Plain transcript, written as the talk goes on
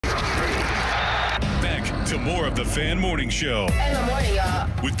to more of the Fan Morning Show. In the morning, y'all.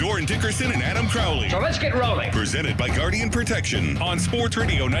 With Dorin, Dickerson, and Adam Crowley. So let's get rolling. Presented by Guardian Protection on Sports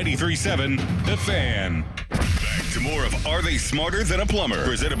Radio 93.7, The Fan. Back to more of Are They Smarter Than a Plumber?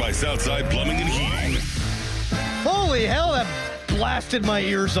 Presented by Southside Plumbing and Heating. Holy hell, that blasted my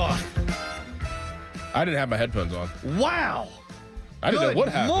ears off. I didn't have my headphones on. Wow. I didn't know what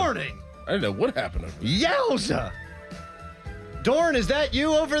happened. Good morning. I didn't know what happened. Yowza. Dorin, is that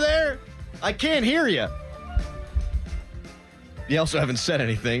you over there? I can't hear you. You also haven't said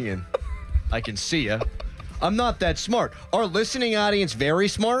anything, and I can see you. I'm not that smart. Our listening audience very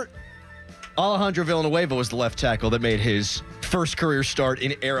smart. Alejandro Villanueva was the left tackle that made his first career start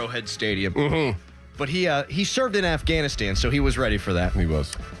in Arrowhead Stadium. Mm-hmm. But he served in Afghanistan, so he was ready for that. He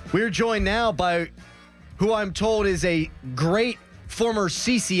was. We're joined now by who I'm told is a great former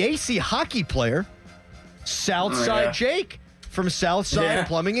CCAC hockey player, Southside Jake from Southside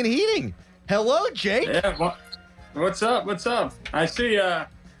Plumbing and Heating. Hello, Jake. Yeah, what's up? What's up? I see.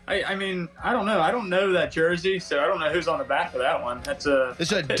 I mean, I don't know. I don't know that jersey, so I don't know who's on the back of that one. It's a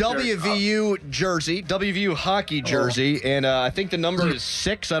WVU jersey, WVU hockey jersey, and I think the number is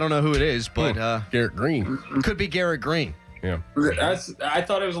 6. I don't know who it is, but Garrett Green. Could be Garrett Green. Yeah. I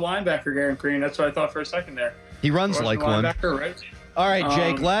thought it was a linebacker, Garrett Green. That's what I thought for a second there. He runs like one. Right? All right,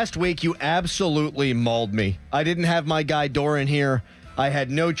 Jake, last week you absolutely mauled me. I didn't have my guy Dorin here. I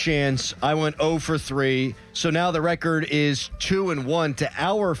had no chance. I went 0 for 3. So now the record is 2-1 to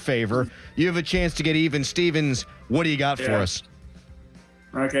our favor. You have a chance to get even. Stevens, what do you got for us?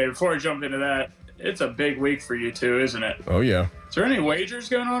 Okay, before I jump into that, it's a big week for you two, isn't it? Oh, yeah. Is there any wagers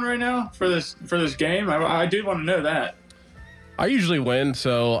going on right now for this game? I do want to know that. I usually win,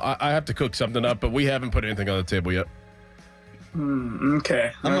 so I have to cook something up, but we haven't put anything on the table yet.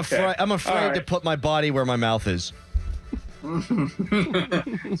 Okay. I'm afraid to put my body where my mouth is.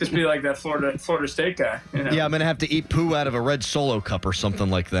 Just be like that Florida State guy. You know? Yeah, I'm going to have to eat poo out of a red Solo cup or something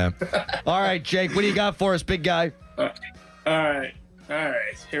like that. All right, Jake, what do you got for us, big guy? All right.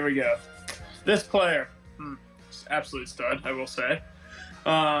 Here we go. This player, absolute stud, I will say.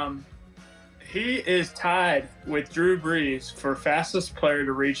 He is tied with Drew Brees for fastest player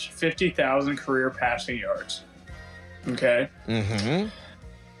to reach 50,000 career passing yards. Okay? Mm-hmm.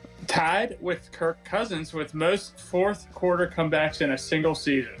 Tied with Kirk Cousins with most fourth quarter comebacks in a single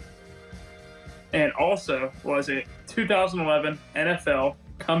season. And also was a 2011 NFL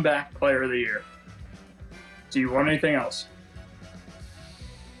Comeback Player of the Year. Do you want anything else?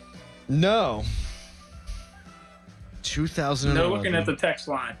 No. 2011. No looking at the text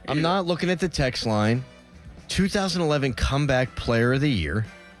line. I'm not looking at the text line. 2011 Comeback Player of the Year.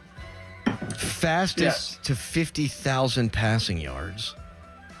 Fastest to 50,000 passing yards.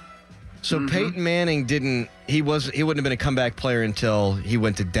 So Peyton Manning he wouldn't have been a comeback player until he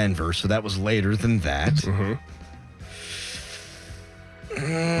went to Denver, so that was later than that.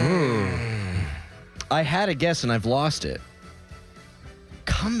 I had a guess and I've lost it.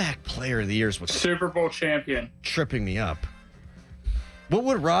 Comeback Player of the Year is what's Super Bowl champion. tripping me up. What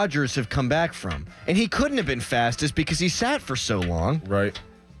would Rodgers have come back from? And he couldn't have been fastest because he sat for so long. Right.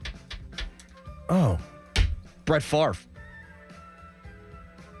 Oh. Brett Favre.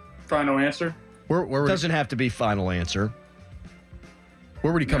 Final answer? Where Doesn't have to be final answer.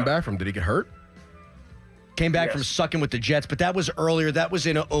 would he come back from? Did he get hurt? Came back from sucking with the Jets, but that was earlier. That was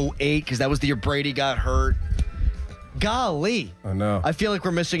in 2008 because that was the year Brady got hurt. Golly. I know. I feel like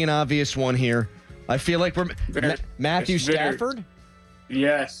we're missing an obvious one here. I feel like we're... Matthew Stafford?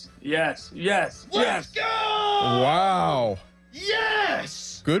 Yes. Let's go! Wow.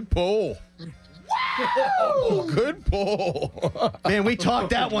 Yes! Good pull. Wow! Good pull. Man, we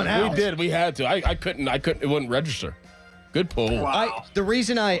talked that one out. We did. We had to. I couldn't. It wouldn't register. Good pull. Wow. The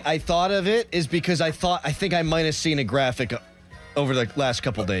reason I thought of it is because I think I might have seen a graphic over the last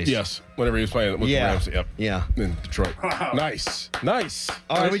couple days. Yes. Whenever he was playing with the Rams. Yep. Yeah. In Detroit. Wow. Nice.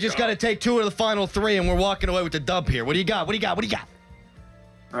 All right, we just got to take 2 of the final 3, and we're walking away with the dub here. What do you got?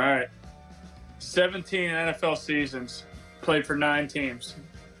 All right. 17 NFL seasons. Played for 9 teams.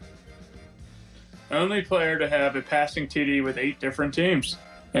 Only player to have a passing TD with 8 different teams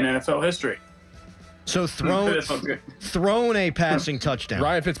in NFL history. So thrown a passing touchdown.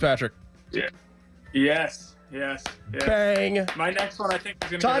 Ryan Fitzpatrick. Yeah. Yes. Bang. My next one, I think, is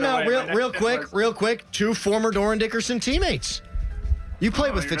going to Time out real quick. 2 former Dorin Dickerson teammates. You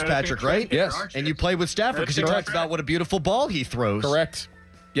played with Fitzpatrick, right? Yes. And you played with Stafford because he talked about what a beautiful ball he throws. Correct.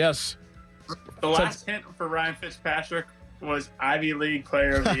 Yes. The last hint for Ryan Fitzpatrick was Ivy League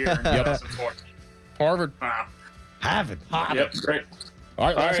Player of the Year in 2014. Harvard. Wow. Harvard. Yep, great. All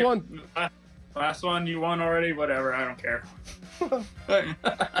right, last one. Last one, you won already? Whatever, I don't care.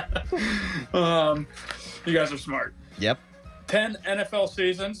 You guys are smart. Yep. 10 NFL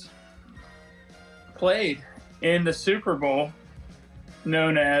seasons played in the Super Bowl,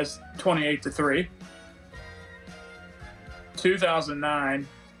 known as 28-3. 2009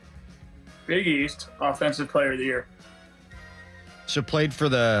 Big East Offensive Player of the Year. So played for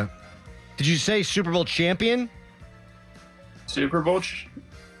the. Did you say Super Bowl champion? Super Bowl.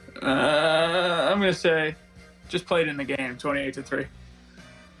 I'm going to say just played in the game, 28-3.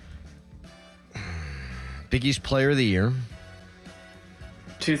 Big East Player of the Year.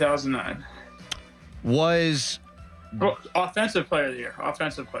 2009. Was Offensive Player of the Year.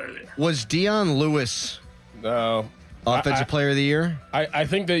 Offensive Player of the Year. Was Dion Lewis No. Offensive Player of the Year? I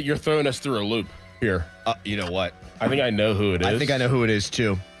think that you're throwing us through a loop here. You know what? I think I know who it is. I think I know who it is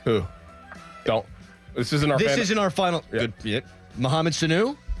too. Who? Don't. This isn't our. This isn't our final. Yeah. Good. Yeah. Mohamed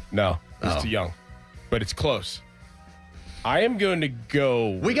Sanu? No, he's Oh. too young, but it's close. I am going to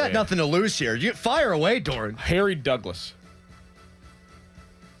go. We got with nothing to lose here. You fire away, Dorin. Harry Douglas.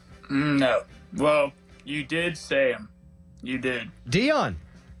 No. Well, you did say him. You did. Dion.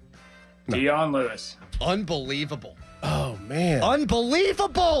 Dion Lewis. Unbelievable. Oh man!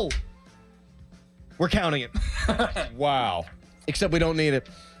 Unbelievable. We're counting it. Wow. Except we don't need it.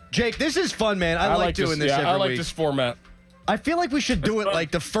 Jake, this is fun, man. I like doing this every I like week. this format. I feel like we should do it like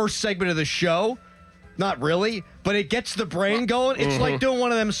the first segment of the show. Not really, but it gets the brain going. It's like doing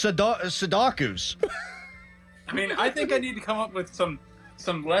one of them Sudokus. I mean, I think I need to come up with some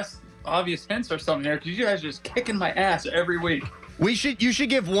less obvious hints or something here because you guys are just kicking my ass every week. You should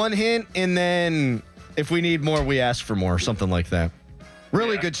give one hint, and then if we need more, we ask for more, something like that.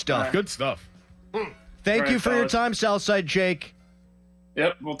 Really good stuff. Right. Good stuff. Thank All you right, for your fellas. time, Southside Jake.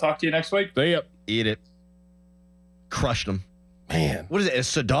 Yep, we'll talk to you next week. They up. Eat it. Crushed them. Man. What is it? A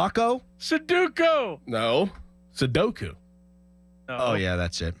Sadako? Sudoku. No. Sudoku. Oh, yeah,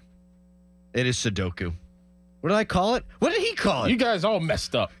 that's it. It is Sudoku. What did I call it? What did he call it? You guys all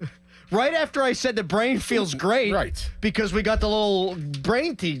messed up. Right after I said the brain feels great. Right. Because we got the little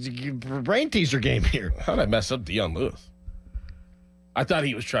brain teaser game here. How did I mess up Dion Lewis? I thought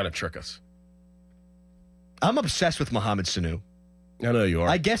he was trying to trick us. I'm obsessed with Mohamed Sanu. I know you are.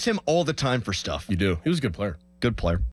 I guess him all the time for stuff. You do. He was a good player. Good player.